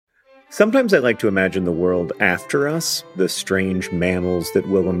Sometimes I like to imagine the world after us, the strange mammals that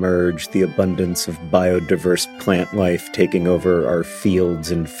will emerge, the abundance of biodiverse plant life taking over our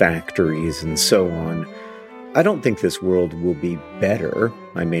fields and factories, and so on. I don't think this world will be better.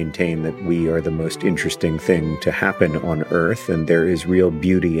 I maintain that we are the most interesting thing to happen on Earth, and there is real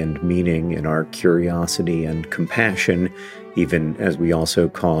beauty and meaning in our curiosity and compassion, even as we also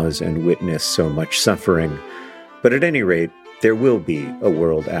cause and witness so much suffering. But at any rate, there will be a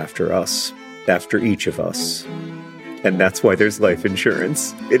world after us, after each of us. And that's why there's life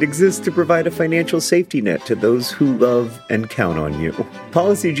insurance. It exists to provide a financial safety net to those who love and count on you.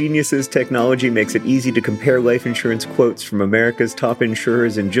 Policy Genius's technology makes it easy to compare life insurance quotes from America's top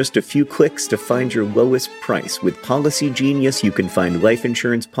insurers in just a few clicks to find your lowest price. With Policy Genius, you can find life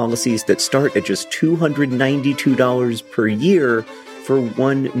insurance policies that start at just $292 per year for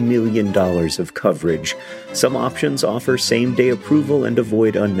 $1 million of coverage. Some options offer same-day approval and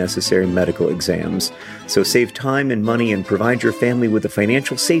avoid unnecessary medical exams. So save time and money and provide your family with a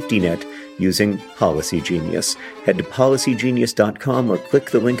financial safety net using Policy Genius. Head to policygenius.com or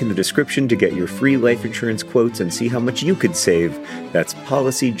click the link in the description to get your free life insurance quotes and see how much you could save. That's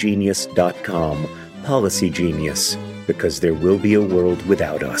policygenius.com. Policy Genius, because there will be a world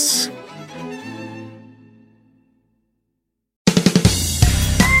without us.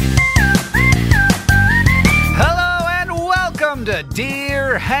 To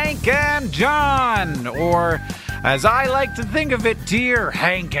Dear Hank and John, or as I like to think of it, Dear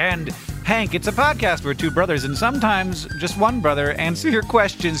Hank and Hank. It's a podcast where two brothers, and sometimes just one brother, answer your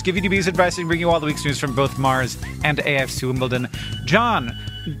questions, give you DB's advice, and bring you all the week's news from both Mars and AFC Wimbledon. John,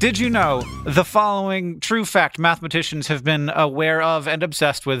 did you know the following true fact mathematicians have been aware of and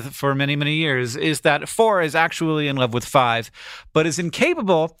obsessed with for many, many years is that 4 is actually in love with 5, but is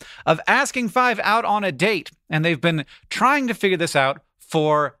incapable of asking 5 out on a date. And they've been trying to figure this out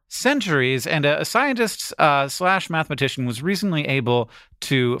for centuries. And a scientist slash mathematician was recently able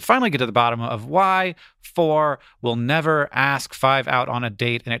to finally get to the bottom of why 4 will never ask 5 out on a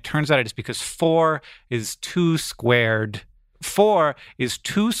date. And it turns out it's because 4 is 2 squared. 4 is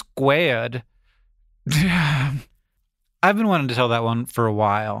 2 squared. I've been wanting to tell that one for a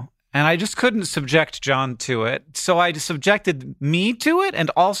while, and I just couldn't subject John to it. So I just subjected me to it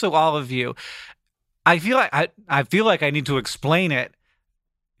and also all of you. I feel like I need to explain it.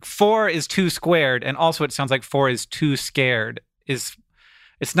 4 is 2 squared, and also it sounds like 4 is 2 scared. It's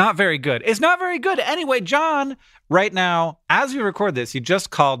not very good. It's not very good. Anyway, John, right now, as we record this, he just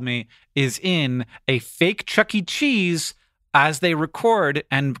called me, is in a fake Chuck E. Cheese as they record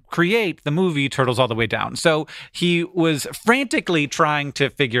and create the movie Turtles All the Way Down. So he was frantically trying to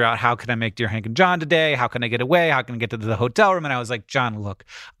figure out, how can I make Dear Hank and John today? How can I get away? How can I get to the hotel room? And I was like, John, look,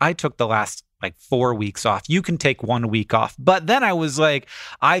 I took the last 4 weeks off. You can take 1 week off. But then I was like,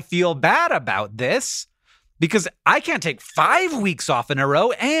 I feel bad about this because I can't take 5 weeks off in a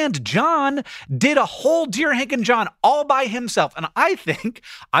row. And John did a whole Dear Hank and John all by himself. And I think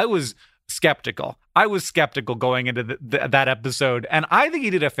I was skeptical. I was skeptical going into that episode, and I think he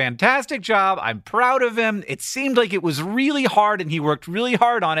did a fantastic job. I'm proud of him. It seemed like it was really hard, and he worked really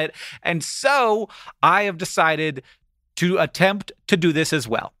hard on it, and so I have decided to attempt to do this as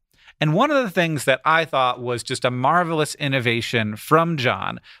well. And one of the things that I thought was just a marvelous innovation from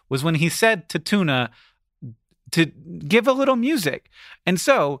John was when he said to Tuna to give a little music. And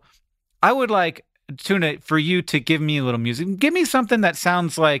so I would like, Tuna, for you to give me a little music. Give me something that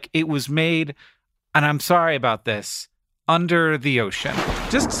sounds like it was made, and I'm sorry about this, under the ocean.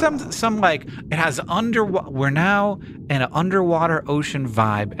 Just some like, it has we're now in an underwater ocean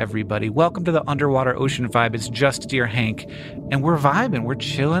vibe, everybody. Welcome to the underwater ocean vibe. It's just Dear Hank, and we're vibing. We're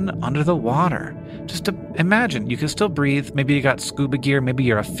chilling under the water. Just to imagine, you can still breathe. Maybe you got scuba gear. Maybe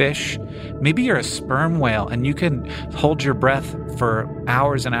you're a fish. Maybe you're a sperm whale, and you can hold your breath for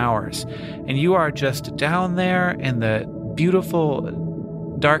hours and hours. And you are just down there in the beautiful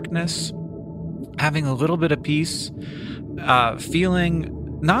darkness, having a little bit of peace, feeling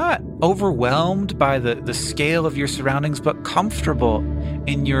not overwhelmed by the scale of your surroundings, but comfortable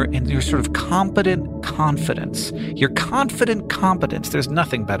in your sort of competent confidence. Your confident competence. There's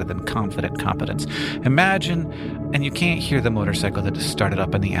nothing better than confident competence. Imagine, and you can't hear the motorcycle that just started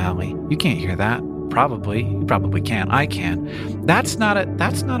up in the alley. You can't hear that. Probably. You probably can. I can. That's not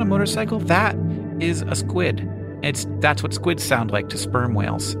a motorcycle. That is a squid. That's what squids sound like to sperm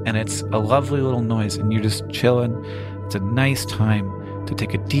whales. And it's a lovely little noise, and you're just chilling. It's a nice time to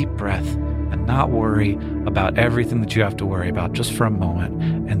take a deep breath and not worry about everything that you have to worry about just for a moment.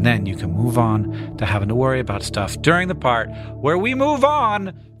 And then you can move on to having to worry about stuff during the part where we move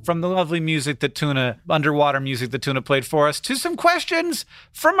on from the lovely underwater music that Tuna played for us, to some questions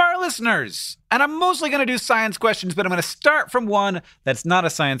from our listeners. And I'm mostly going to do science questions, but I'm going to start from one that's not a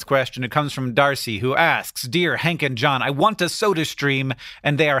science question. It comes from Darcy, who asks, Dear Hank and John, I want a soda stream,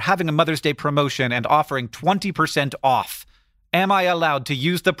 and they are having a Mother's Day promotion and offering 20% off. Am I allowed to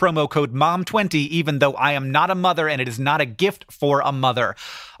use the promo code MOM20 even though I am not a mother and it is not a gift for a mother?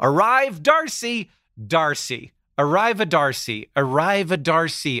 Arrive, Darcy. Arrivederci.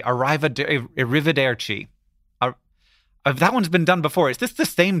 That one's been done before. Is this the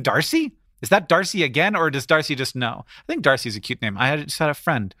same Darcy? Is that Darcy again, or does Darcy just know? I think Darcy's a cute name. I just had a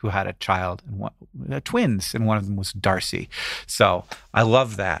friend who had a child, and twins, and one of them was Darcy. So I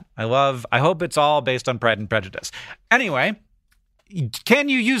love that. I hope it's all based on Pride and Prejudice. Anyway, can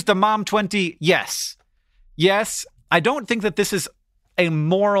you use the Mom20? Yes. I don't think that this is a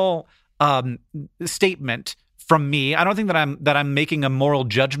moral statement from me. I don't think that I'm making a moral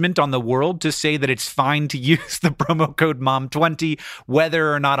judgment on the world to say that it's fine to use the promo code MOM20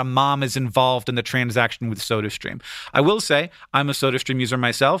 whether or not a mom is involved in the transaction with SodaStream. I will say I'm a SodaStream user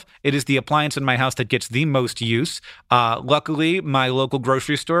myself. It is the appliance in my house that gets the most use. Luckily, my local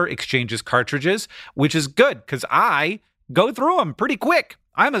grocery store exchanges cartridges, which is good because I go through them pretty quick.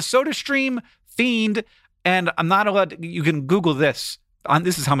 I'm a SodaStream fiend, and I'm not allowed. You can Google this.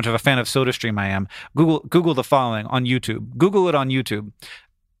 This is how much of a fan of SodaStream I am. Google the following on YouTube. Google it on YouTube.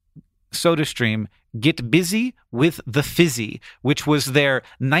 SodaStream, get busy with the fizzy, which was their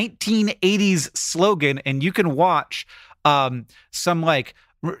 1980s slogan. And you can watch some like,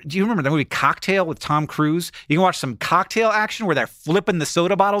 do you remember the movie Cocktail with Tom Cruise? You can watch some cocktail action where they're flipping the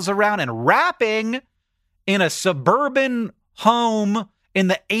soda bottles around and rapping in a suburban home in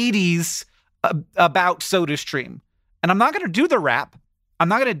the 80s about SodaStream. And I'm not going to do the rap. I'm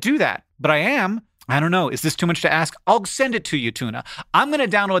not going to do that, but I don't know. Is this too much to ask? I'll send it to you, Tuna. I'm going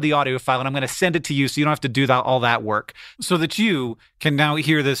to download the audio file and I'm going to send it to you so you don't have to do all that work so that you can now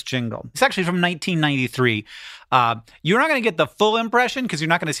hear this jingle. It's actually from 1993. You're not going to get the full impression because you're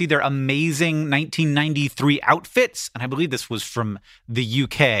not going to see their amazing 1993 outfits. And I believe this was from the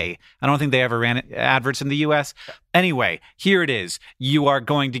UK. I don't think they ever ran adverts in the US. Anyway, here it is. You are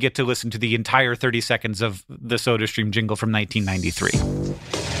going to get to listen to the entire 30 seconds of the SodaStream jingle from 1993.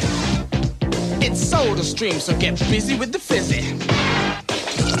 It's SodaStream, so get busy with the fizzy.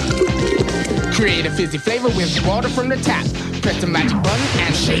 Create a fizzy flavor with water from the tap. Press the magic button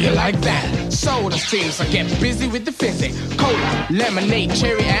and shake it like that. SodaStream, so get busy with the fizzy. Cola, lemonade,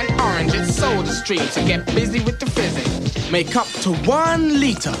 cherry, and orange. It's SodaStream, so get busy with the fizzy. Make up to 1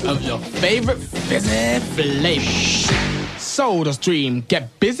 liter of your favorite fizzy flavor. SodaStream,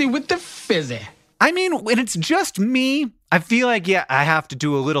 get busy with the fizzy. I mean, when it's just me, I feel like, I have to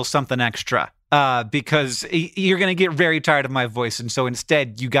do a little something extra. Because you're going to get very tired of my voice. And so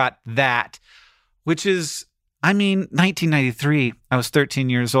instead you got that, which is, 1993, I was 13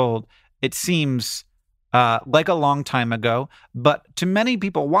 years old. It seems like a long time ago, but to many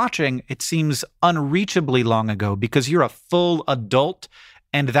people watching, it seems unreachably long ago because you're a full adult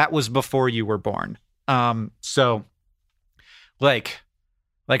and that was before you were born. So like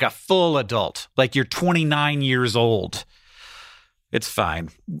a full adult, like you're 29 years old. It's fine.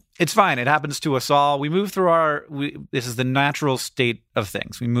 It happens to us all. We move through this is the natural state of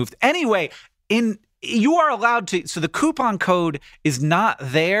things. We moved. Anyway, you are allowed to, so the coupon code is not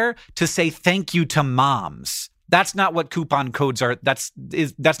there to say thank you to moms. That's not what coupon codes are. That's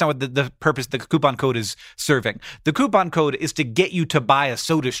not what the purpose the coupon code is serving. The coupon code is to get you to buy a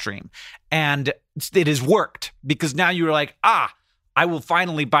SodaStream. And it has worked because now you're like, I will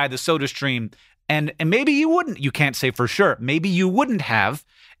finally buy the SodaStream. And maybe you wouldn't. You can't say for sure. Maybe you wouldn't have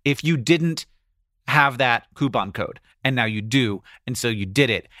if you didn't have that coupon code. And now you do. And so you did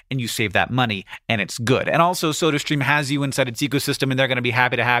it. And you save that money. And it's good. And also SodaStream has you inside its ecosystem. And they're going to be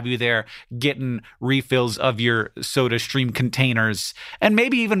happy to have you there getting refills of your SodaStream containers. And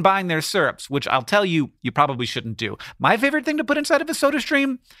maybe even buying their syrups, which I'll tell you, you probably shouldn't do. My favorite thing to put inside of a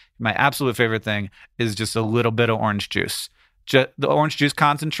SodaStream, my absolute favorite thing, is just a little bit of orange juice. The orange juice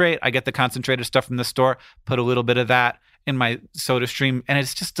concentrate. I get the concentrated stuff from the store, put a little bit of that in my SodaStream, and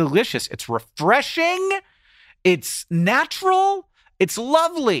it's just delicious. It's refreshing. It's natural. It's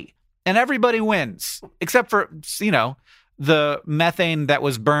lovely. And everybody wins, except for, the methane that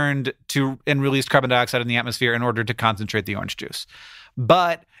was burned and released carbon dioxide in the atmosphere in order to concentrate the orange juice.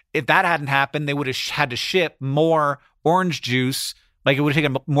 But if that hadn't happened, they would have had to ship more orange juice. Like it would have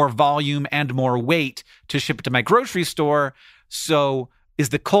taken more volume and more weight to ship it to my grocery store. So Is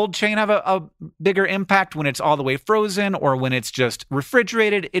the cold chain have a bigger impact when it's all the way frozen or when it's just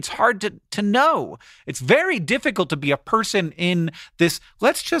refrigerated? It's hard to know. It's very difficult to be a person in this.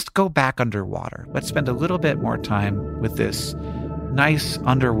 Let's just go back underwater. Let's spend a little bit more time with this nice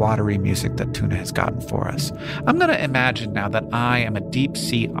underwatery music that Tuna has gotten for us. I'm going to imagine now that I am a deep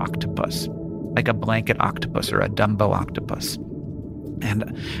sea octopus, like a blanket octopus or a Dumbo octopus.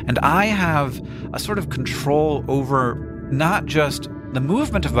 And I have a sort of control over not just the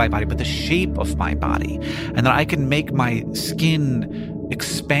movement of my body, but the shape of my body. And that I can make my skin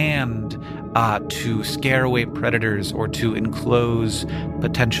expand to scare away predators or to enclose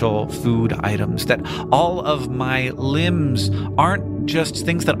potential food items. That all of my limbs aren't just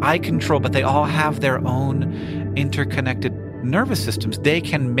things that I control, but they all have their own interconnected nervous systems. They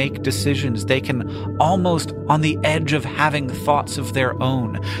can make decisions. They can almost on the edge of having thoughts of their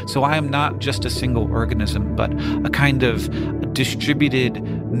own. So I am not just a single organism, but a kind of distributed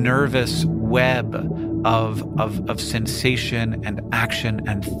nervous web of sensation and action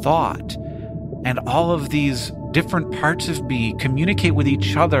and thought. And all of these different parts of me communicate with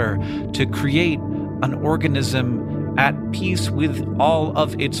each other to create an organism at peace with all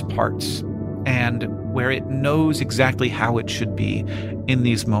of its parts, and where it knows exactly how it should be in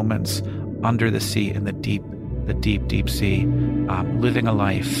these moments under the sea, in the deep, deep sea, living a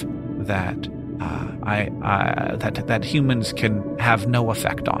life that that humans can have no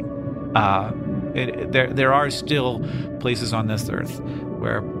effect on. There are still places on this earth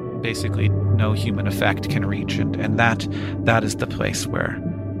where basically no human effect can reach, and that is the place where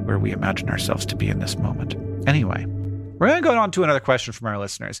we imagine ourselves to be in this moment. Anyway, we're going to go on to another question from our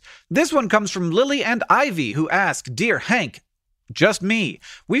listeners. This one comes from Lily and Ivy, who ask, Dear Hank, just me,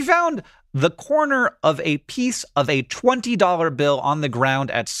 we found the corner of a piece of a $20 bill on the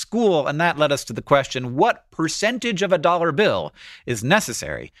ground at school, and that led us to the question, what percentage of a dollar bill is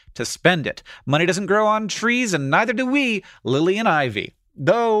necessary to spend it? Money doesn't grow on trees, and neither do we, Lily and Ivy.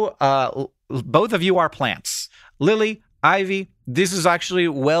 Though both of you are plants. Lily, Ivy, this is actually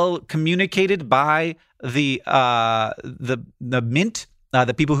well communicated by the mint,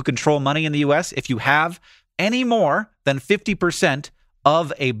 the people who control money in the U.S. If you have any more than 50%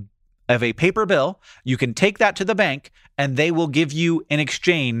 of a paper bill, you can take that to the bank, and they will give you in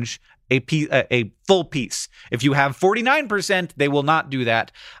exchange a full piece. If you have 49%, they will not do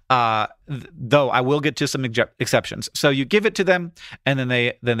that. Though I will get to some exceptions. So you give it to them, and then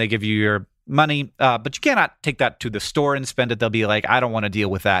they give you your money. But you cannot take that to the store and spend it. They'll be like, I don't want to deal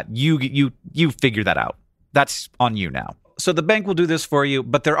with that. You figure that out. That's on you now. So the bank will do this for you,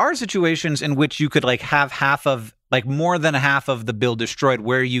 but there are situations in which you could have more than half of the bill destroyed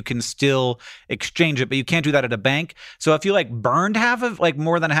where you can still exchange it, but you can't do that at a bank. So if you burned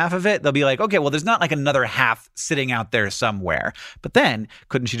more than half of it, they'll be like, okay, well, there's not another half sitting out there somewhere. But then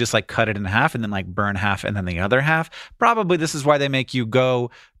couldn't you just cut it in half and then burn half and then the other half? Probably this is why they make you go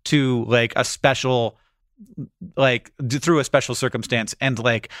to a special through a special circumstance, and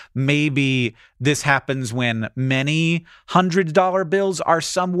maybe this happens when many $100 bills are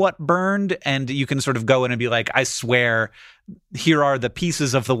somewhat burned, and you can sort of go in and be like, I swear, here are the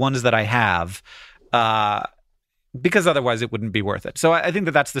pieces of the ones that I have, because otherwise it wouldn't be worth it. So I think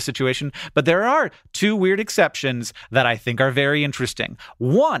that that's the situation. But there are two weird exceptions that I think are very interesting.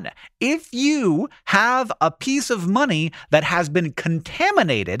 One, if you have a piece of money that has been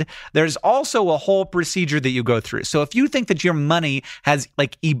contaminated, there's also a whole procedure that you go through. So if you think that your money has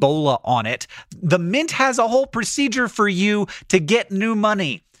Ebola on it, the mint has a whole procedure for you to get new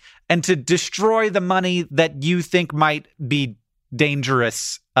money and to destroy the money that you think might be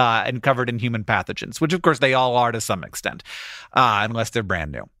dangerous and covered in human pathogens, which of course they all are to some extent, unless they're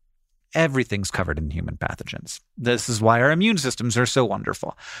brand new. Everything's covered in human pathogens. This is why our immune systems are so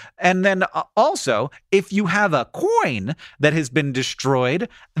wonderful. And then also, if you have a coin that has been destroyed,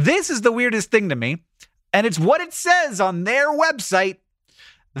 this is the weirdest thing to me, and it's what it says on their website.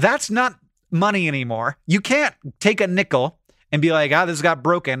 That's not money anymore. You can't take a nickel and be like, this got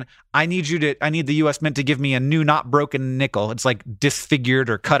broken. I need the U.S. Mint to give me a new, not broken nickel. It's disfigured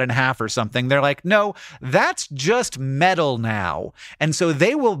or cut in half or something. They're like, no, that's just metal now. And so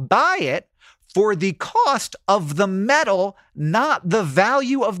they will buy it for the cost of the metal, not the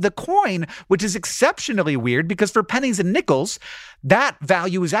value of the coin, which is exceptionally weird because for pennies and nickels, that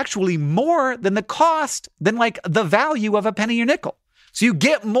value is actually more than the cost, than the value of a penny or nickel. So you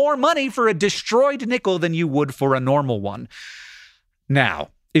get more money for a destroyed nickel than you would for a normal one. Now,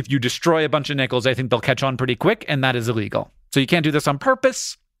 if you destroy a bunch of nickels, I think they'll catch on pretty quick, and that is illegal. So you can't do this on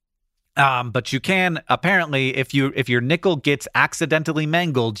purpose, but you can, apparently, if your nickel gets accidentally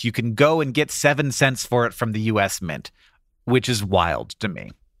mangled, you can go and get 7 cents for it from the U.S. Mint, which is wild to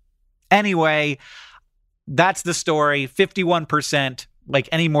me. Anyway, that's the story. 51%, like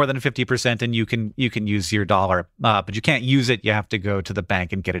any more than 50%, and you can use your dollar, but you can't use it. You have to go to the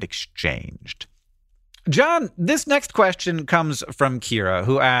bank and get it exchanged. John, this next question comes from Kira,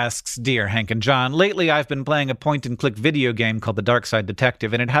 who asks, Dear Hank and John, lately I've been playing a point-and-click video game called The Dark Side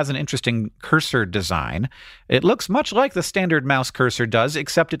Detective, and it has an interesting cursor design. It looks much like the standard mouse cursor does,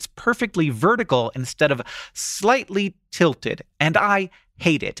 except it's perfectly vertical instead of slightly tilted, and I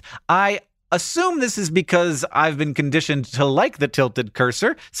hate it. I assume this is because I've been conditioned to like the tilted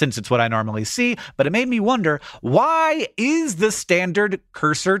cursor, since it's what I normally see, but it made me wonder, why is the standard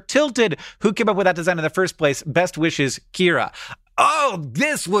cursor tilted? Who came up with that design in the first place? Best wishes, Kira. Oh,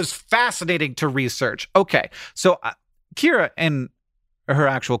 this was fascinating to research. Okay, so Kira, in her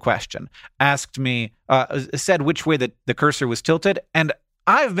actual question, asked me, said which way the cursor was tilted, and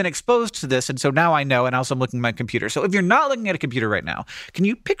I've been exposed to this, and so now I know, and also I'm looking at my computer. So if you're not looking at a computer right now, can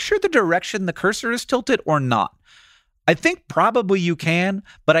you picture the direction the cursor is tilted or not? I think probably you can,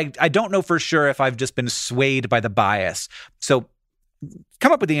 but I don't know for sure if I've just been swayed by the bias. So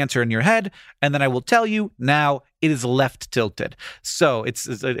come up with the answer in your head, and then I will tell you now it is left tilted. So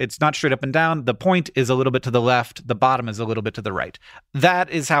it's not straight up and down. The point is a little bit to the left. The bottom is a little bit to the right.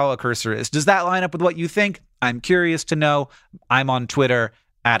 That is how a cursor is. Does that line up with what you think? I'm curious to know. I'm on Twitter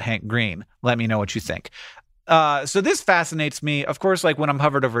at Hank Green. Let me know what you think. So this fascinates me. Of course, like when I'm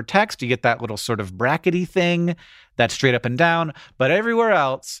hovered over text, you get that little sort of brackety thing that's straight up and down. But everywhere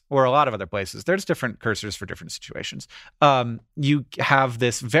else, or a lot of other places, there's different cursors for different situations. You have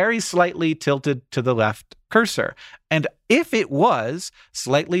this very slightly tilted to the left cursor. And if it was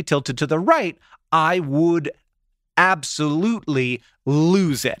slightly tilted to the right, I would absolutely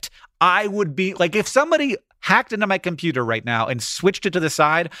lose it. I would be like, if somebody hacked into my computer right now and switched it to the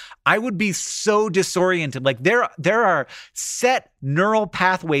side, I would be so disoriented. Like there are set neural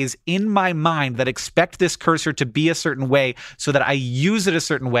pathways in my mind that expect this cursor to be a certain way so that I use it a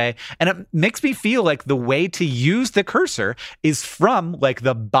certain way. And it makes me feel like the way to use the cursor is from like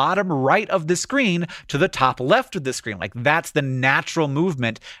the bottom right of the screen to the top left of the screen. Like that's the natural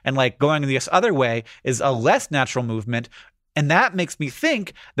movement. And like going this other way is a less natural movement. And that makes me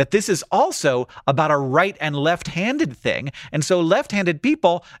think that this is also about a right and left-handed thing. And so left-handed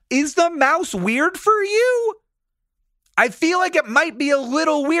people, is the mouse weird for you? I feel like it might be a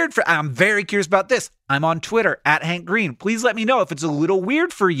little weird for, I'm very curious about this. I'm on Twitter at Hank Green. Please let me know if it's a little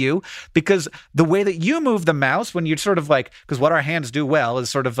weird for you, because the way that you move the mouse when you're sort of like, because what our hands do well is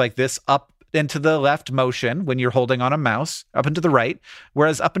sort of like this up and to the left motion when you're holding on a mouse, up and to the right,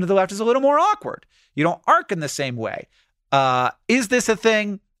 whereas up and to the left is a little more awkward. You don't arc in the same way. Is this a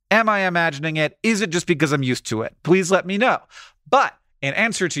thing? Am I imagining it? Is it just because I'm used to it? Please let me know. But in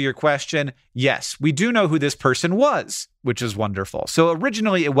answer to your question, yes, we do know who this person was, which is wonderful. So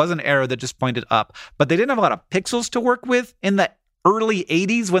originally it was an arrow that just pointed up, but they didn't have a lot of pixels to work with in the early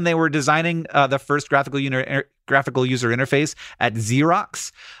 80s when they were designing the first graphical user interface at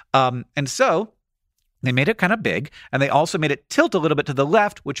Xerox. And so they made it kind of big, and they also made it tilt a little bit to the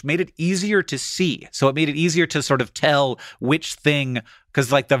left, which made it easier to see. So it made it easier to sort of tell which thing,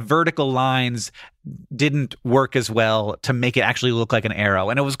 because like the vertical lines didn't work as well to make it actually look like an arrow.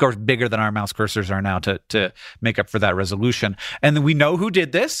 And it was, of course, bigger than our mouse cursors are now to make up for that resolution. And then we know who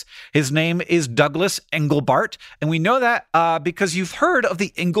did this. His name is Douglas Engelbart. And we know that because you've heard of the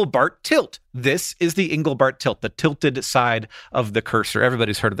Engelbart tilt. This is the Engelbart tilt, the tilted side of the cursor.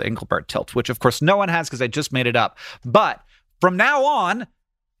 Everybody's heard of the Engelbart tilt, which of course no one has because I just made it up. But from now on,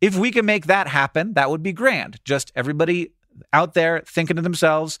 if we can make that happen, that would be grand. Just everybody out there thinking to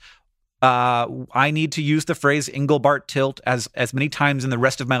themselves, I need to use the phrase Engelbart tilt as many times in the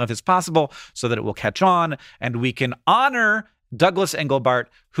rest of my life as possible so that it will catch on, and we can honor Douglas Engelbart,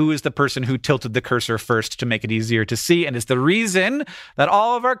 who is the person who tilted the cursor first to make it easier to see, and is the reason that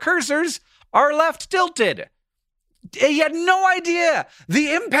all of our cursors are left tilted. He had no idea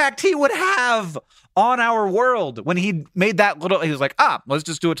the impact he would have on our world when he made that little, he was like, let's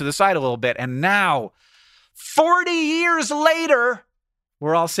just do it to the side a little bit. And now, 40 years later,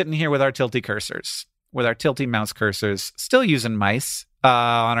 we're all sitting here with our tilty cursors, with our tilty mouse cursors, still using mice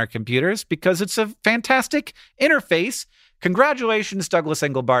on our computers because it's a fantastic interface. Congratulations, Douglas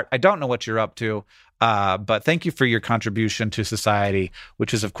Engelbart. I don't know what you're up to, but thank you for your contribution to society,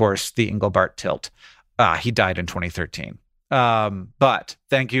 which is, of course, the Engelbart tilt. He died in 2013. But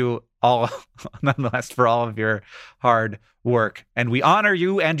thank you all, nonetheless, for all of your hard work. And we honor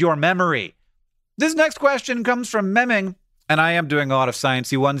you and your memory. This next question comes from Memming, And I am doing a lot of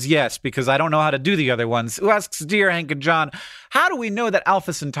sciencey ones, yes, because I don't know how to do the other ones. Who asks, dear Hank and John, how do we know that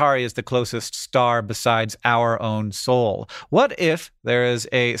Alpha Centauri is the closest star besides our own Sol? What if there is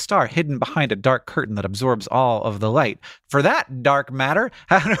a star hidden behind a dark curtain that absorbs all of the light? For that dark matter,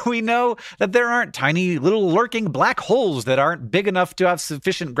 how do we know that there aren't tiny little lurking black holes that aren't big enough to have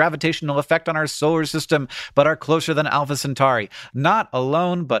sufficient gravitational effect on our solar system, but are closer than Alpha Centauri? Not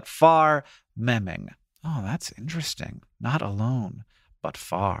alone, but far, memming. Oh, that's interesting. Not alone, but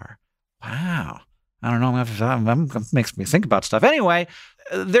far. Wow. I don't know. That makes me think about stuff. Anyway,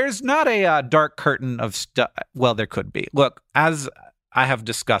 there's not a dark curtain of stuff. Well, there could be. Look, as I have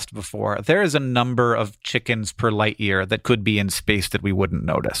discussed before, there is a number of chickens per light year that could be in space that we wouldn't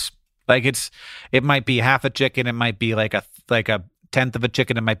notice. Like it might be half a chicken. It might be like a tenth of a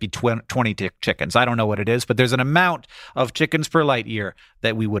chicken. It might be 20 chickens. I don't know what it is, but there's an amount of chickens per light year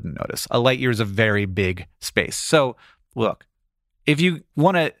that we wouldn't notice. A light year is a very big space. So look, if you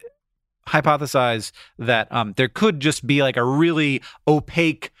want to hypothesize that there could just be like a really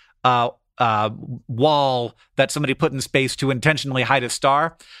opaque wall that somebody put in space to intentionally hide a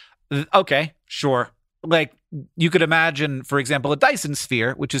star, okay, sure. Like, you could imagine, for example, a Dyson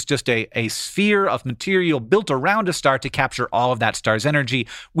sphere, which is just a sphere of material built around a star to capture all of that star's energy.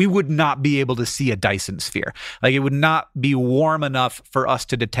 We would not be able to see a Dyson sphere. Like, it would not be warm enough for us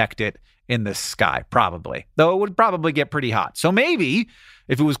to detect it in the sky, probably. Though it would probably get pretty hot. So maybe,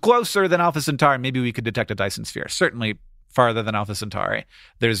 if it was closer than Alpha Centauri, maybe we could detect a Dyson sphere. Certainly farther than Alpha Centauri.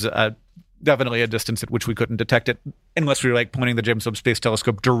 There's definitely a distance at which we couldn't detect it unless we were like pointing the James Webb Space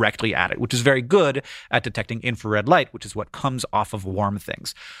Telescope directly at it, which is very good at detecting infrared light, which is what comes off of warm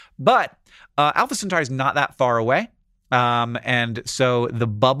things. But Alpha Centauri is not that far away. And so the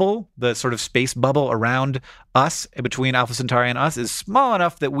bubble, the sort of space bubble around us, between Alpha Centauri and us, is small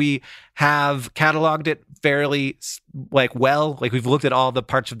enough that we have cataloged it fairly well. Like, we've looked at all the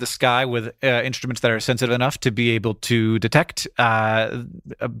parts of the sky with instruments that are sensitive enough to be able to detect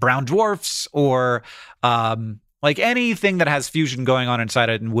brown dwarfs or like anything that has fusion going on inside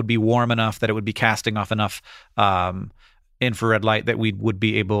it and would be warm enough that it would be casting off enough infrared light that we would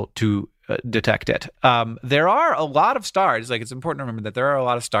be able to detect it. There are a lot of stars. Like, it's important to remember that there are a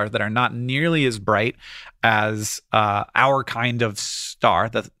lot of stars that are not nearly as bright as our kind of star,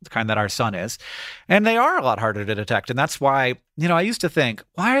 the kind that our sun is, and they are a lot harder to detect. And that's why, I used to think,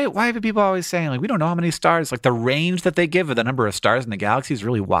 why are people always saying, like, we don't know how many stars? Like, the range that they give of the number of stars in the galaxy is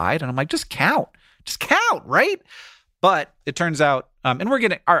really wide. And I'm like, just count, right? But it turns out, and we're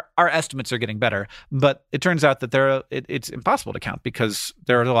getting our estimates are getting better, but it turns out that it's impossible to count because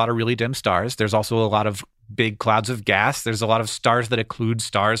there are a lot of really dim stars. There's also a lot of big clouds of gas. There's a lot of stars that occlude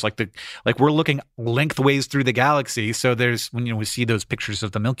stars, like we're looking lengthways through the galaxy. So there's, when we see those pictures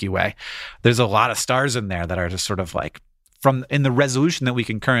of the Milky Way, there's a lot of stars in there that are just sort of like, in the resolution that we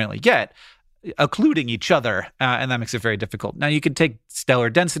can currently get, occluding each other, and that makes it very difficult. Now, you can take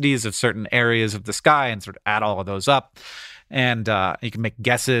stellar densities of certain areas of the sky and sort of add all of those up, and you can make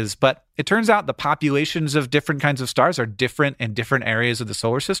guesses, but it turns out the populations of different kinds of stars are different in different areas of the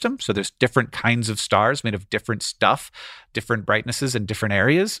solar system. So there's different kinds of stars made of different stuff, different brightnesses in different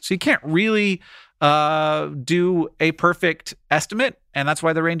areas. So you can't really do a perfect estimate, and that's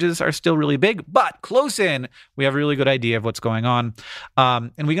why the ranges are still really big. But close in, we have a really good idea of what's going on.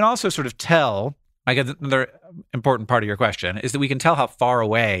 And we can also sort of tell, I guess another important part of your question is that we can tell how far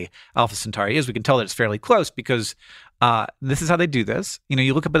away Alpha Centauri is. We can tell that it's fairly close because this is how they do this.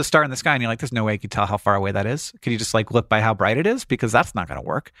 You look up at a star in the sky and you're like, there's no way you can tell how far away that is. Could you just look by how bright it is? Because that's not going to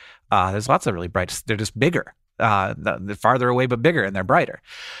work. There's lots of really bright, they're just bigger. They're farther away but bigger, and they're brighter.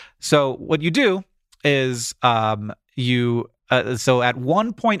 So what you do is so at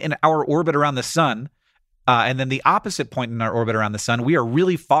one point in our orbit around the sun, and then the opposite point in our orbit around the sun, we are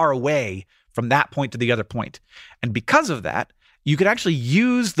really far away from that point to the other point. And because of that, you could actually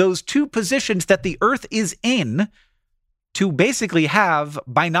use those two positions that the Earth is in to basically have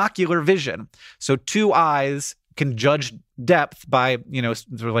binocular vision. So two eyes can judge depth by,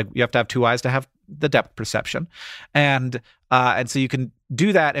 sort of like, you have to have two eyes to have the depth perception. And so you can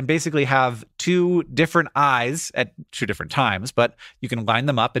do that and basically have two different eyes at two different times, but you can line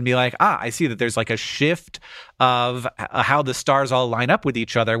them up and be like, I see that there's like a shift of how the stars all line up with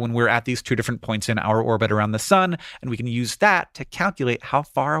each other when we're at these two different points in our orbit around the sun. And we can use that to calculate how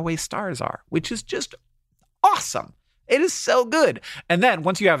far away stars are, which is just awesome. It is so good. And then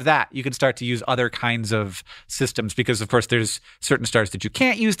once you have that, you can start to use other kinds of systems because, of course, there's certain stars that you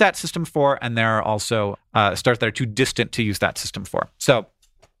can't use that system for, and there are also stars that are too distant to use that system for. So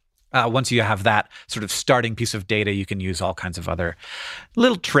once you have that sort of starting piece of data, you can use all kinds of other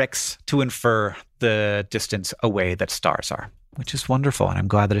little tricks to infer the distance away that stars are, which is wonderful. And I'm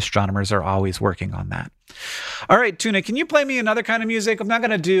glad that astronomers are always working on that. All right, Tuna, can you play me another kind of music? I'm not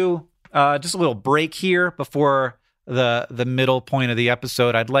going to do just a little break here before the middle point of the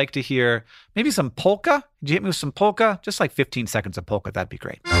episode. I'd like to hear maybe some polka. Could you hit me with some polka? Just like 15 seconds of polka. That'd be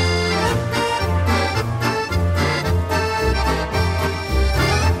great.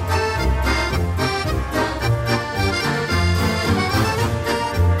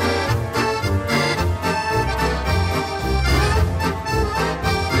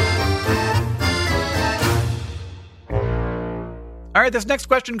 All right, this next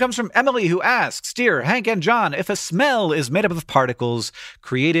question comes from Emily, who asks, Dear Hank and John, if a smell is made up of particles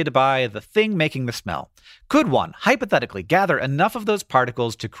created by the thing making the smell, could one hypothetically gather enough of those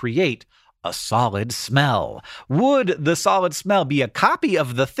particles to create a solid smell? Would the solid smell be a copy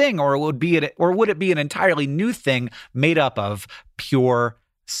of the thing, or would it be an entirely new thing made up of pure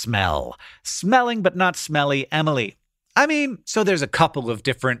smell? Smelling but not smelly, Emily. I mean, so there's a couple of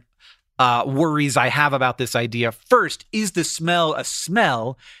different worries I have about this idea. First, is the smell a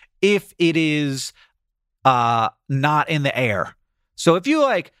smell if it is not in the air? So if you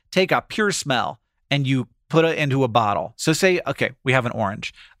take a pure smell and you put it into a bottle. So say, okay, we have an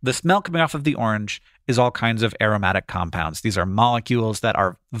orange. The smell coming off of the orange is all kinds of aromatic compounds. These are molecules that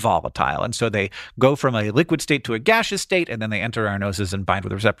are volatile. And so they go from a liquid state to a gaseous state, and then they enter our noses and bind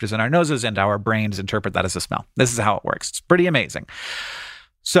with receptors in our noses, and our brains interpret that as a smell. This is how it works. It's pretty amazing.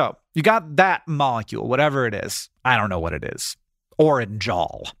 So you got that molecule, whatever it is. I don't know what it is.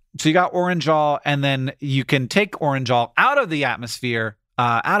 Orangeol. So you got orangeol, and then you can take orangeol out of the atmosphere,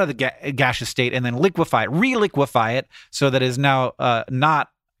 out of the gaseous state, and then reliquefy it so that it is now not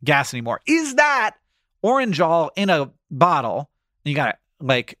gas anymore. Is that orangeol in a bottle? You got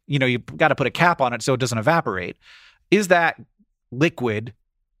to you got to put a cap on it so it doesn't evaporate. Is that liquid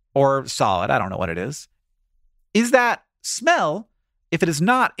or solid? I don't know what it is. Is that smell if it is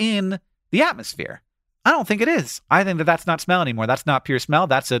not in the atmosphere? I don't think it is. I think that that's not smell anymore. That's not pure smell.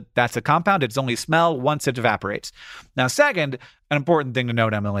 That's a compound. It's only smell once it evaporates. Now, second, an important thing to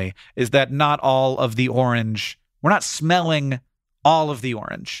note, Emily, is that not all of the orange, we're not smelling all of the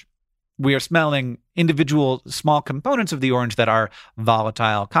orange. We are smelling individual small components of the orange that are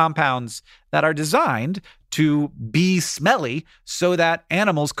volatile compounds that are designed to be smelly so that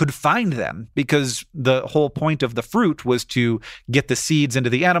animals could find them, because the whole point of the fruit was to get the seeds into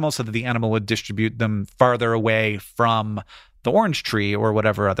the animal so that the animal would distribute them farther away from the orange tree or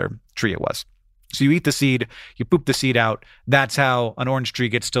whatever other tree it was. So you eat the seed, you poop the seed out. That's how an orange tree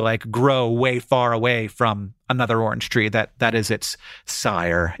gets to grow way far away from another orange tree that is its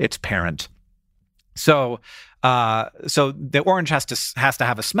sire, its parent. So the orange has to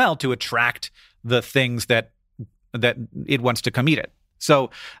have a smell to attract the things that it wants to come eat it.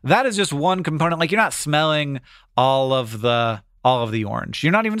 So that is just one component. You're not smelling all of the orange.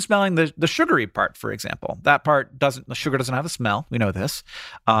 You're not even smelling the sugary part, for example. That part the sugar doesn't have a smell. We know this,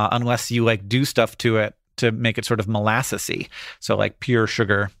 unless you do stuff to it to make it sort of molassesy. So pure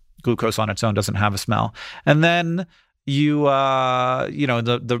sugar, glucose on its own doesn't have a smell. And then you a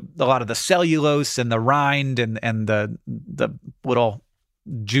lot of the cellulose and the rind and the little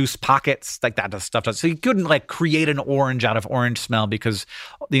juice pockets, that stuff. So you couldn't create an orange out of orange smell, because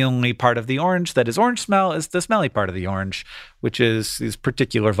the only part of the orange that is orange smell is the smelly part of the orange, which is these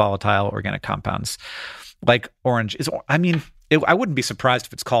particular volatile organic compounds. Orange is, I wouldn't be surprised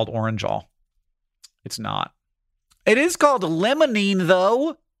if it's called orangeol. It's not. It is called limonene,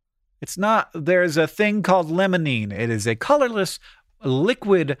 though. It's not. There's a thing called limonene. It is a colorless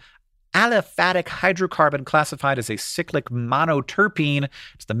liquid aliphatic hydrocarbon classified as a cyclic monoterpene.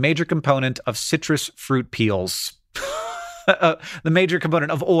 It's the major component of citrus fruit peels. The major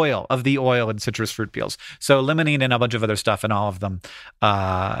component of the oil in citrus fruit peels. So limonene and a bunch of other stuff, and all of them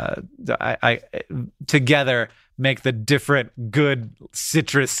together make the different good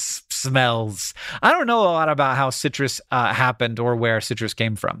citrus smells. I don't know a lot about how citrus happened or where citrus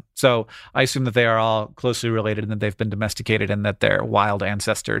came from. So I assume that they are all closely related and that they've been domesticated and that their wild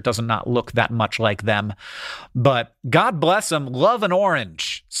ancestor does not look that much like them. But God bless them. Love an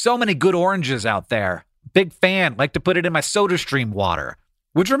orange. So many good oranges out there. Big fan. Like to put it in my SodaStream water.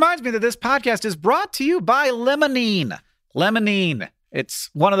 Which reminds me that this podcast is brought to you by limonene. Limonene. It's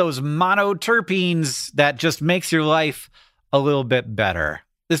one of those monoterpenes that just makes your life a little bit better.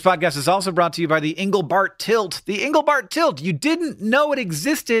 This podcast is also brought to you by the Engelbart Tilt. The Engelbart Tilt. You didn't know it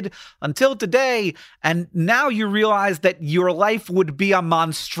existed until today, and now you realize that your life would be a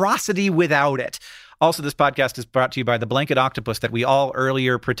monstrosity without it. Also, this podcast is brought to you by the blanket octopus that we all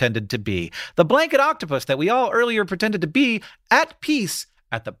earlier pretended to be. The blanket octopus that we all earlier pretended to be at peace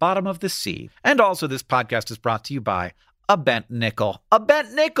at the bottom of the sea. And also, this podcast is brought to you by a bent nickel. A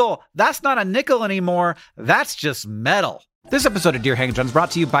bent nickel! That's not a nickel anymore. That's just metal. This episode of Dear Hank and John is brought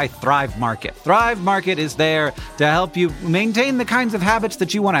to you by Thrive Market. Thrive Market is there to help you maintain the kinds of habits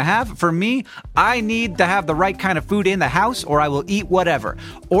that you want to have. For me, I need to have the right kind of food in the house or I will eat whatever.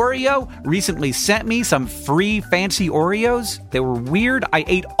 Oreo recently sent me some free fancy Oreos. They were weird. I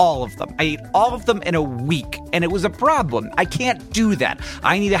ate all of them. I ate all of them in a week, and it was a problem. I can't do that.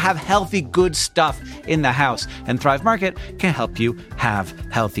 I need to have healthy, good stuff in the house, and Thrive Market can help you have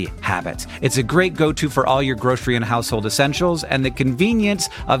healthy habits. It's a great go-to for all your grocery and household essentials, and the convenience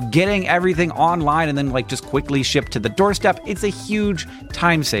of getting everything online and then just quickly shipped to the doorstep. It's a huge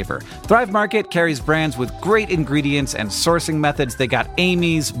time saver. Thrive Market carries brands with great ingredients and sourcing methods. They got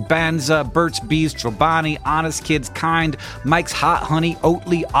Amy's, Banza, Burt's Bees, Chobani, Honest Kids, Kind, Mike's Hot Honey,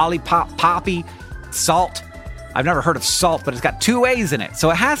 Oatly, Olipop, Poppy, Salt. I've never heard of Salt, but it's got 2 A's in it,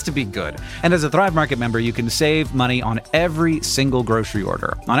 so it has to be good. And as a Thrive Market member, you can save money on every single grocery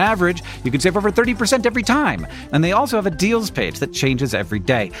order. On average, you can save over 30% every time. And they also have a deals page that changes every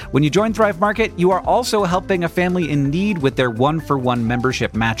day. When you join Thrive Market, you are also helping a family in need with their 1-for-1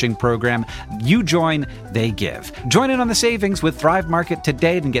 membership matching program. You join, they give. Join in on the savings with Thrive Market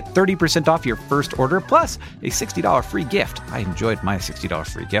today and get 30% off your first order, plus a $60 free gift. I enjoyed my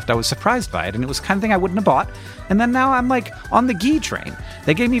 $60 free gift. I was surprised by it, and it was the kind of thing I wouldn't have bought. And then now I'm on the ghee train.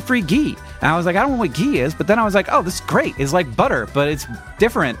 They gave me free ghee. And I was like, I don't know what ghee is. But then I was like, oh, this is great. It's like butter, but it's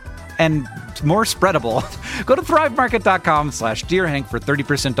different and more spreadable. Go to thrivemarket.com/DearHank for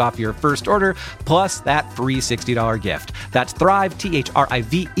 30% off your first order, plus that free $60 gift. That's Thrive,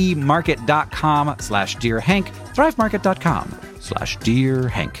 THRIVE market.com/DearHank,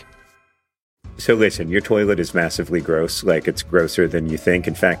 thrivemarket.com/DearHank. So listen, your toilet is massively gross, like it's grosser than you think.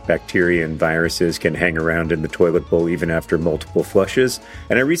 In fact, bacteria and viruses can hang around in the toilet bowl even after multiple flushes.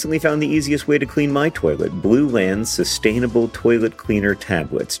 And I recently found the easiest way to clean my toilet, Blue Land's sustainable toilet cleaner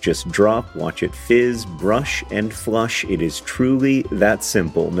tablets. Just drop, watch it fizz, brush, and flush. It is truly that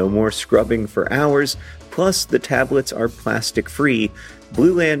simple. No more scrubbing for hours. Plus, the tablets are plastic-free.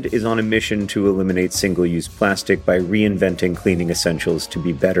 Blue Land is on a mission to eliminate single-use plastic by reinventing cleaning essentials to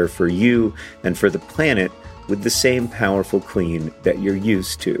be better for you and for the planet with the same powerful clean that you're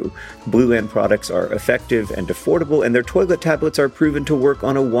used to. Blue Land products are effective and affordable, and their toilet tablets are proven to work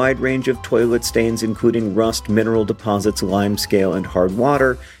on a wide range of toilet stains, including rust, mineral deposits, limescale, and hard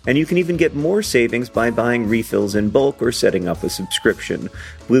water. And you can even get more savings by buying refills in bulk or setting up a subscription.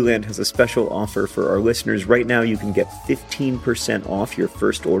 Blue Land has a special offer for our listeners. Right now, you can get 15% off your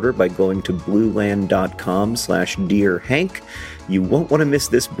first order by going to blueland.com/DearHank. You won't want to miss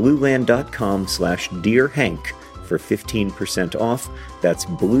this, blueland.com/DearHank for 15% off. That's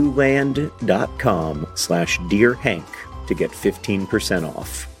blueland.com/DearHank to get 15%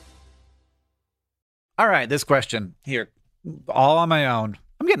 off. All right, this question here, all on my own.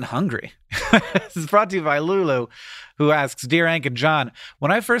 I'm getting hungry. This is brought to you by Lulu, who asks, Dear Hank and John,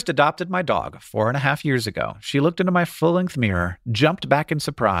 when I first adopted my dog 4.5 years ago, she looked into my full-length mirror, jumped back in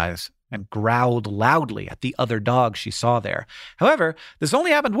surprise, and growled loudly at the other dog she saw there. However, this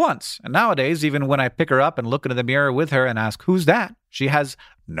only happened once, and nowadays, even when I pick her up and look into the mirror with her and ask, who's that? She has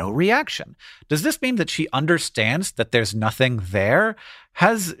no reaction. Does this mean that she understands that there's nothing there?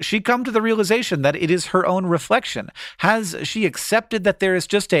 Has she come to the realization that it is her own reflection? Has she accepted that there is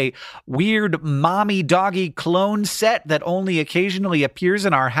just a weird mommy-doggy clone set that only occasionally appears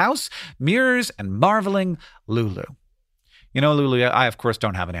in our house? Mirrors and marveling, Lulu. You know, Lulu, I, of course,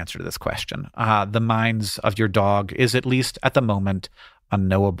 don't have an answer to this question. The minds of your dog is, at least at the moment,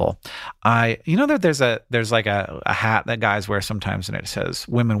 unknowable. That there's like a hat that guys wear sometimes, and it says,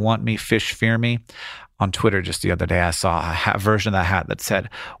 women want me, fish fear me. On Twitter just the other day, I saw a version of that hat that said,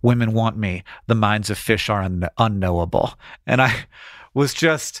 women want me, the minds of fish are unknowable. And I was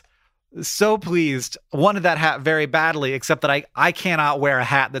just so pleased, wanted that hat very badly, except that I cannot wear a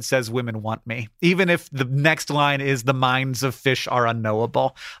hat that says women want me. Even if the next line is the minds of fish are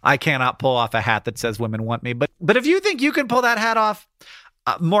unknowable, I cannot pull off a hat that says women want me. But if you think you can pull that hat off,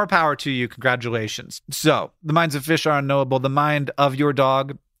 more power to you. Congratulations. So the minds of fish are unknowable. The mind of your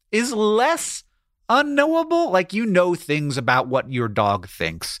dog is less unknowable. Like, you know things about what your dog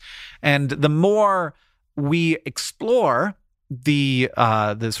thinks. And the more we explore the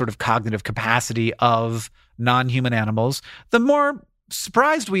sort of cognitive capacity of non-human animals, the more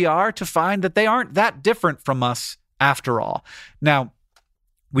surprised we are to find that they aren't that different from us after all. Now,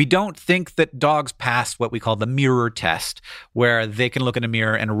 We don't think that dogs pass what we call the mirror test, where they can look in a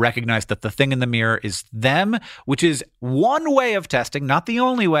mirror and recognize that the thing in the mirror is them, which is one way of testing, not the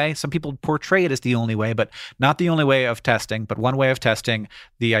only way. Some people portray it as the only way, but not the only way of testing, but one way of testing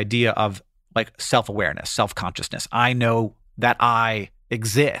the idea of like self-awareness, self-consciousness. I know that I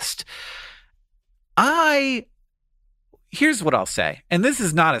exist. Here's what I'll say, and this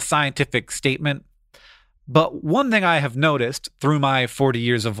is not a scientific statement, but one thing I have noticed through my 40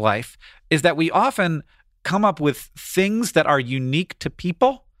 years of life is that we often come up with things that are unique to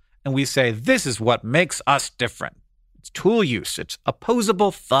people, and we say, this is what makes us different. It's tool use. It's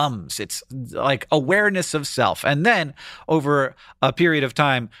opposable thumbs. It's like awareness of self. And then over a period of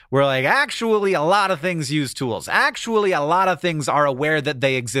time, we're like, actually, a lot of things use tools. Actually, a lot of things are aware that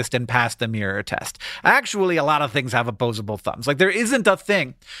they exist and pass the mirror test. Actually, a lot of things have opposable thumbs. Like there isn't a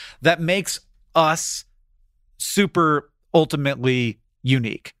thing that makes us super ultimately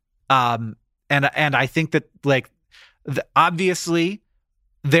unique. And I think that like obviously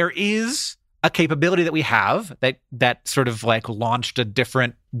there is a capability that we have that sort of like launched a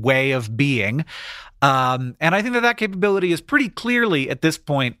different way of being. And I think that capability is pretty clearly at this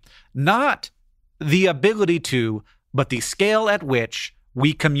point, not the ability to, but the scale at which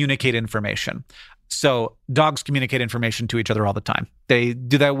we communicate information. So dogs communicate information to each other all the time. They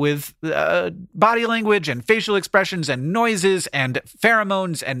do that with body language and facial expressions and noises and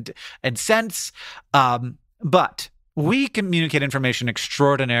pheromones and scents. But we communicate information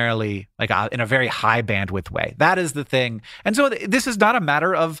extraordinarily, like in a very high bandwidth way. That is the thing. And so this is not a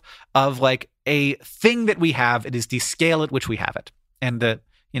matter of like a thing that we have. It is the scale at which we have it. And the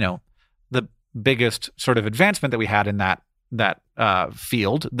biggest sort of advancement that we had in that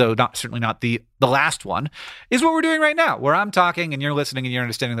field, though certainly not the last one, is what we're doing right now, where I'm talking and you're listening and you're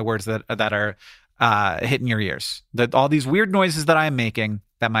understanding the words that are hitting your ears. That all these weird noises that I'm making,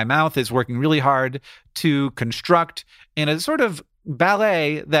 that my mouth is working really hard to construct in a sort of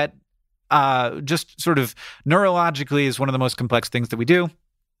ballet that just sort of neurologically is one of the most complex things that we do.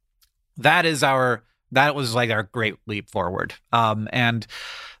 That was like our great leap forward. And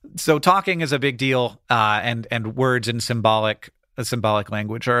so talking is a big deal, and words and symbolic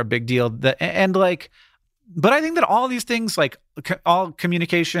language are a big deal. But I think that all these things, like all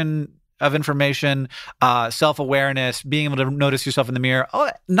communication of information, self-awareness, being able to notice yourself in the mirror,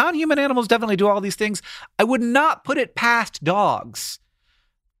 non-human animals definitely do all these things. I would not put it past dogs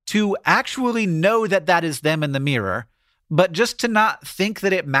to actually know that is them in the mirror, but just to not think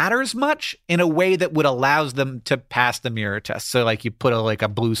that it matters much in a way that would allow them to pass the mirror test. So like you put a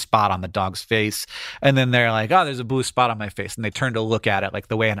blue spot on the dog's face, and then they're like, oh, there's a blue spot on my face. And they turn to look at it like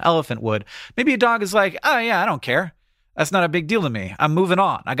the way an elephant would. Maybe a dog is like, oh yeah, I don't care. That's not a big deal to me. I'm moving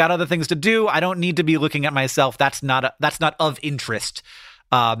on. I got other things to do. I don't need to be looking at myself. That's not of interest.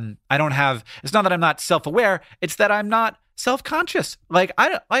 It's not that I'm not self-aware. It's that I'm not self-conscious.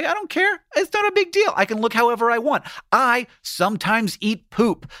 I don't care. It's not a big deal. I can look however I want. I sometimes eat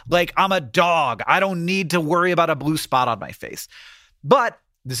poop. Like I'm a dog. I don't need to worry about a blue spot on my face. But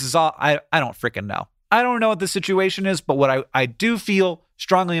this is all, I don't freaking know. I don't know what the situation is, but what I do feel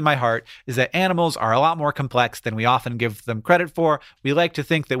strongly in my heart is that animals are a lot more complex than we often give them credit for. We like to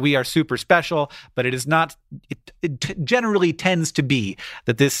think that we are super special, but it is not. It generally tends to be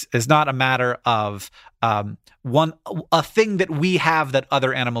that this is not a matter of a thing that we have that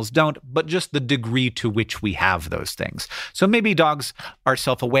other animals don't, but just the degree to which we have those things. So maybe dogs are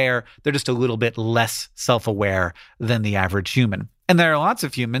self-aware. They're just a little bit less self-aware than the average human. And there are lots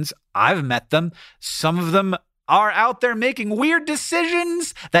of humans. I've met them. Some of them are out there making weird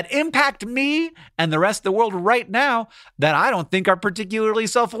decisions that impact me and the rest of the world right now that I don't think are particularly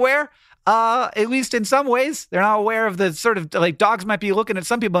self-aware. At least in some ways, they're not aware of the sort of, like, dogs might be looking at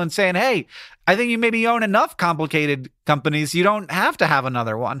some people and saying, hey, I think you maybe own enough complicated companies. You don't have to have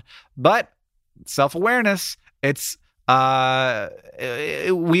another one. But self-awareness, it's, we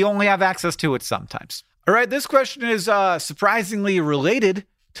only have access to it sometimes. All right, this question is surprisingly related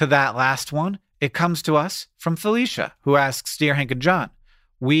to that last one. It comes to us from Felicia, who asks, Dear Hank and John,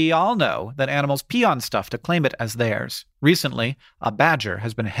 we all know that animals pee on stuff to claim it as theirs. Recently, a badger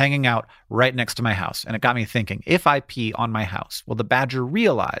has been hanging out right next to my house, and it got me thinking, if I pee on my house, will the badger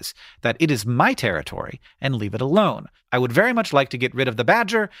realize that it is my territory and leave it alone? I would very much like to get rid of the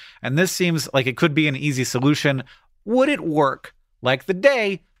badger, and this seems like it could be an easy solution. Would it work like the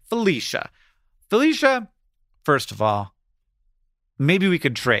day, Felicia? Felicia, first of all, maybe we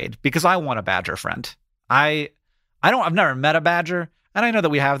could trade, because I want a badger friend. I've never met a badger, and I know that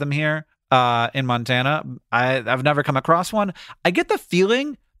we have them here in Montana. I've never come across one. I get the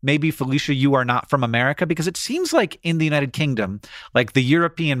feeling maybe Felicia, you are not from America, because it seems like in the United Kingdom, like the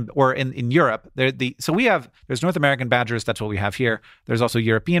European, or in Europe, there's North American badgers. That's what we have here. There's also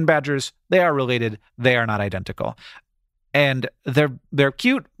European badgers. They are related. They are not identical. And they're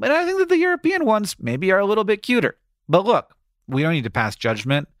cute, but I think that the European ones maybe are a little bit cuter. But look, we don't need to pass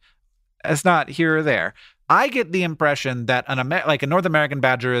judgment. It's not here or there. I get the impression that a North American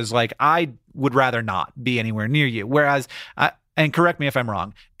badger is like, I would rather not be anywhere near you. Whereas, and correct me if I'm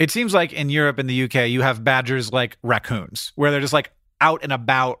wrong, it seems like in Europe and the UK, you have badgers like raccoons, where they're just like out and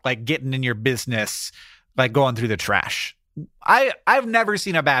about, like getting in your business, like going through the trash. I've never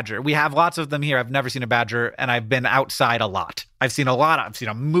seen a badger. We have lots of them here. I've never seen a badger, and I've been outside a lot. I've seen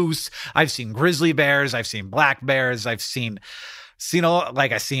a moose. I've seen grizzly bears. I've seen black bears. I've seen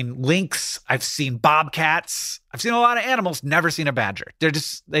lynx. I've seen bobcats. I've seen a lot of animals. Never seen a badger.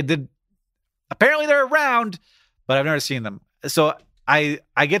 Apparently they're around, but I've never seen them. So I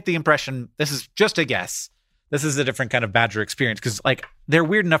get the impression, this is just a guess, this is a different kind of badger experience, because like they're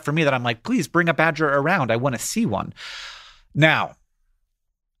weird enough for me that I'm like, please bring a badger around. I want to see one. Now,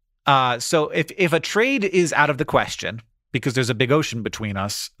 so if a trade is out of the question because there's a big ocean between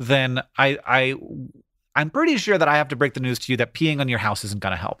us, then I'm pretty sure that I have to break the news to you that peeing on your house isn't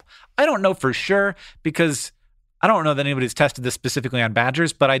going to help. I don't know for sure, because I don't know that anybody's tested this specifically on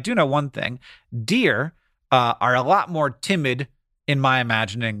badgers, but I do know one thing. Deer are a lot more timid in my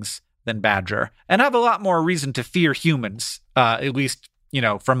imaginings than badger, and have a lot more reason to fear humans, at least,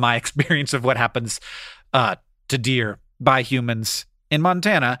 from my experience of what happens to deer by humans in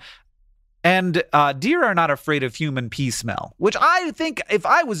Montana. And deer are not afraid of human pee smell, which I think if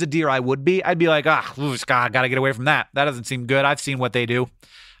I was a deer, I would be. I'd be like, God, got to get away from that. That doesn't seem good. I've seen what they do.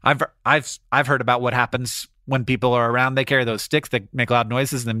 I've heard about what happens when people are around. They carry those sticks that make loud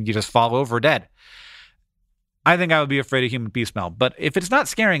noises, and then you just fall over dead. I think I would be afraid of human pee smell. But if it's not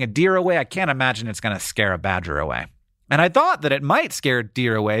scaring a deer away, I can't imagine it's going to scare a badger away. And I thought that it might scare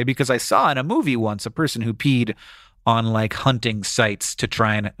deer away because I saw in a movie once a person who peed on like hunting sites to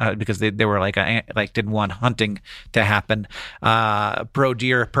try and because they were like didn't want hunting to happen, pro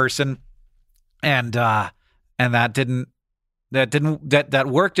deer person, and that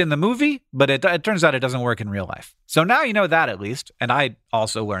worked in the movie, but it turns out it doesn't work in real life. So now you know that, at least, and I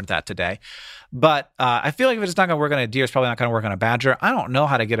also learned that today. But I feel like if it's not going to work on a deer, it's probably not going to work on a badger. I don't know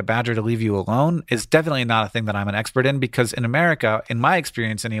how to get a badger to leave you alone. It's definitely not a thing that I'm an expert in, because in America, in my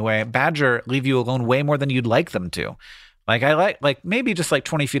experience anyway, badger leave you alone way more than you'd like them to. Like I like maybe just like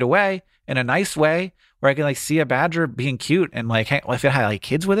 20 feet away in a nice way, where I can like see a badger being cute and like, hey, if it had like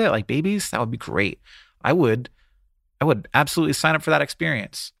kids with it, like babies, that would be great. I would absolutely sign up for that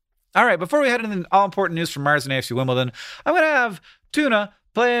experience. All right, before we head into the all-important news from Mars and AFC Wimbledon, I'm going to have Tuna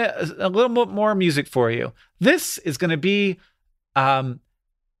play a little bit more music for you. This is going to be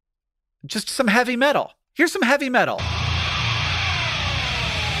just some heavy metal. Here's some heavy metal.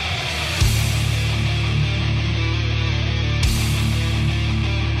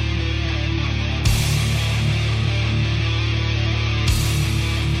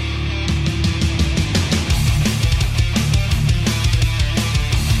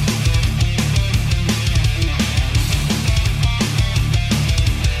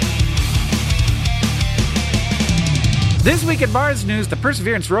 This week in Mars news, the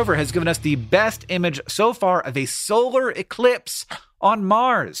Perseverance rover has given us the best image so far of a solar eclipse on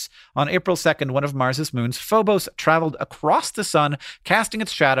Mars. On April 2nd, one of Mars's moons, Phobos, traveled across the sun, casting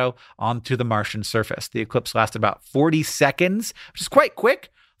its shadow onto the Martian surface. The eclipse lasted about 40 seconds, which is quite quick.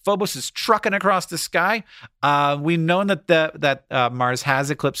 Phobos is trucking across the sky. We've known that Mars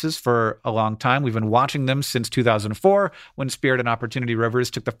has eclipses for a long time. We've been watching them since 2004, when Spirit and Opportunity rovers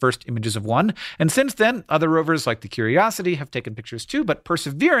took the first images of one. And since then, other rovers like the Curiosity have taken pictures too, but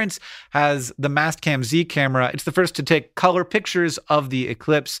Perseverance has the Mastcam Z camera. It's the first to take color pictures of the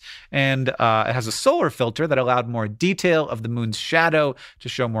eclipse, and it has a solar filter that allowed more detail of the moon's shadow to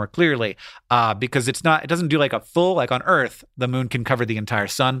show more clearly, because it doesn't do like a full, like on Earth, the moon can cover the entire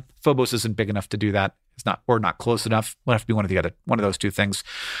sun. Phobos isn't big enough to do that. It's not, or not close enough. It'll have to be one of those two things.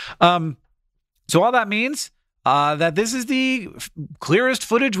 So all that means that this is the clearest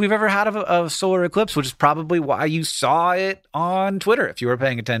footage we've ever had of a solar eclipse, which is probably why you saw it on Twitter, if you were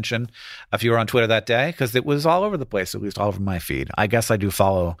paying attention, if you were on Twitter that day, because it was all over the place, at least all over my feed. I guess I do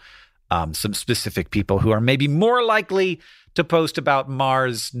follow some specific people who are maybe more likely to post about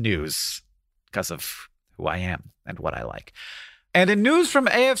Mars news because of who I am and what I like. And in news from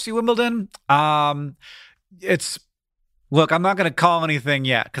AFC Wimbledon, look, I'm not going to call anything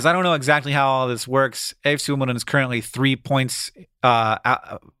yet because I don't know exactly how all this works. AFC Wimbledon is currently 3 points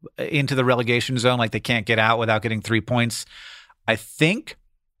into the relegation zone. Like, they can't get out without getting 3 points. I think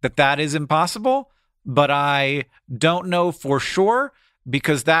that is impossible, but I don't know for sure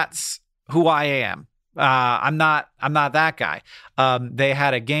because that's who I am. I'm not that guy. They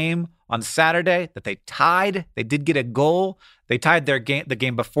had a game on Saturday that they tied. They did get a goal. They tied the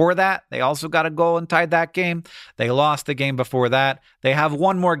game before that. They also got a goal and tied that game. They lost the game before that. They have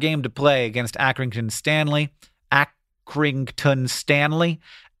one more game to play against Accrington Stanley.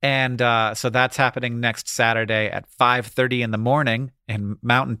 And so that's happening next Saturday at 5:30 in the morning in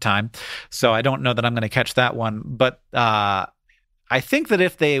Mountain Time. So I don't know that I'm going to catch that one. But I think that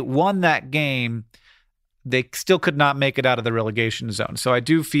if they won that game, they still could not make it out of the relegation zone. So I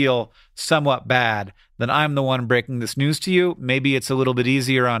do feel somewhat bad that I'm the one breaking this news to you. Maybe it's a little bit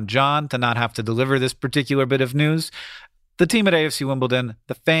easier on John to not have to deliver this particular bit of news. The team at AFC Wimbledon,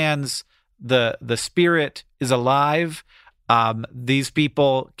 the fans, the spirit is alive. These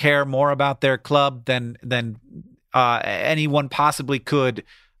people care more about their club than anyone possibly could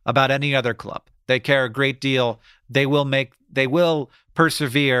about any other club. They care a great deal. They will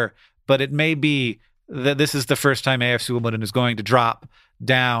persevere, but it may be that this is the first time AFC Wimbledon is going to drop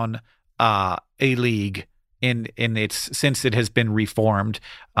down a league since it has been reformed,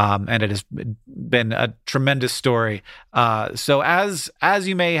 and it has been a tremendous story. So as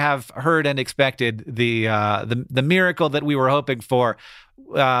you may have heard and expected, the miracle that we were hoping for,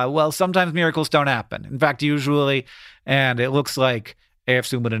 well, sometimes miracles don't happen. In fact, usually, and it looks like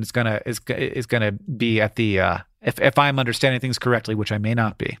AFC Wimbledon is gonna be at the if I'm understanding things correctly, which I may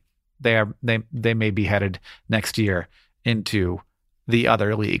not be. They may be headed next year into the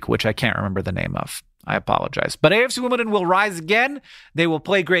other league, which I can't remember the name of. I apologize. But AFC Wimbledon will rise again. They will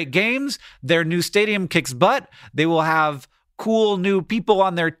play great games. Their new stadium kicks butt. They will have cool new people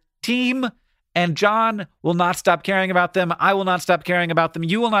on their team. And John will not stop caring about them. I will not stop caring about them.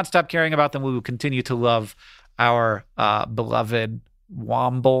 You will not stop caring about them. We will continue to love our beloved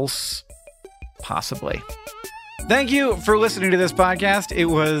Wombles, possibly. Thank you for listening to this podcast. It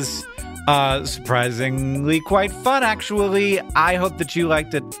was surprisingly quite fun, actually. I hope that you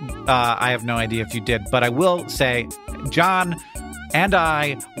liked it. I have no idea if you did, but I will say John and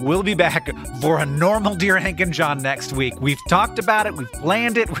I will be back for a normal Dear Hank and John next week. We've talked about it. We've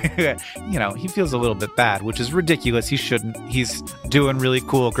planned it. He feels a little bit bad, which is ridiculous. He shouldn't. He's doing really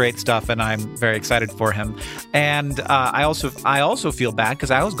cool, great stuff, and I'm very excited for him. And I also feel bad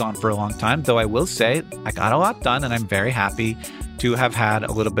because I was gone for a long time, though I will say I got a lot done, and I'm very happy to have had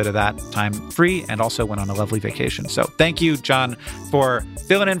a little bit of that time free and also went on a lovely vacation. So thank you, John, for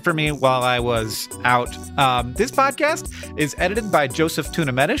filling in for me while I was out. This podcast is edited by Joseph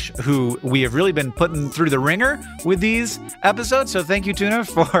Tuna Medish, who we have really been putting through the ringer with these episodes. So thank you, Tuna,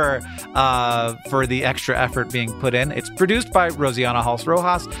 for the extra effort being put in. It's produced by Rosiana Hals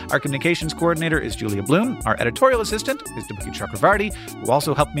Rojas. Our communications coordinator is Julia Bloom. Our editorial assistant is Dubaki Chakravarti, who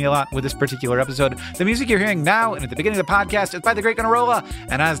also helped me a lot with this particular episode. The music you're hearing now and at the beginning of the podcast is by the Great Gunnarola,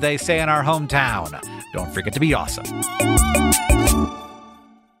 and as they say in our hometown, don't forget to be awesome.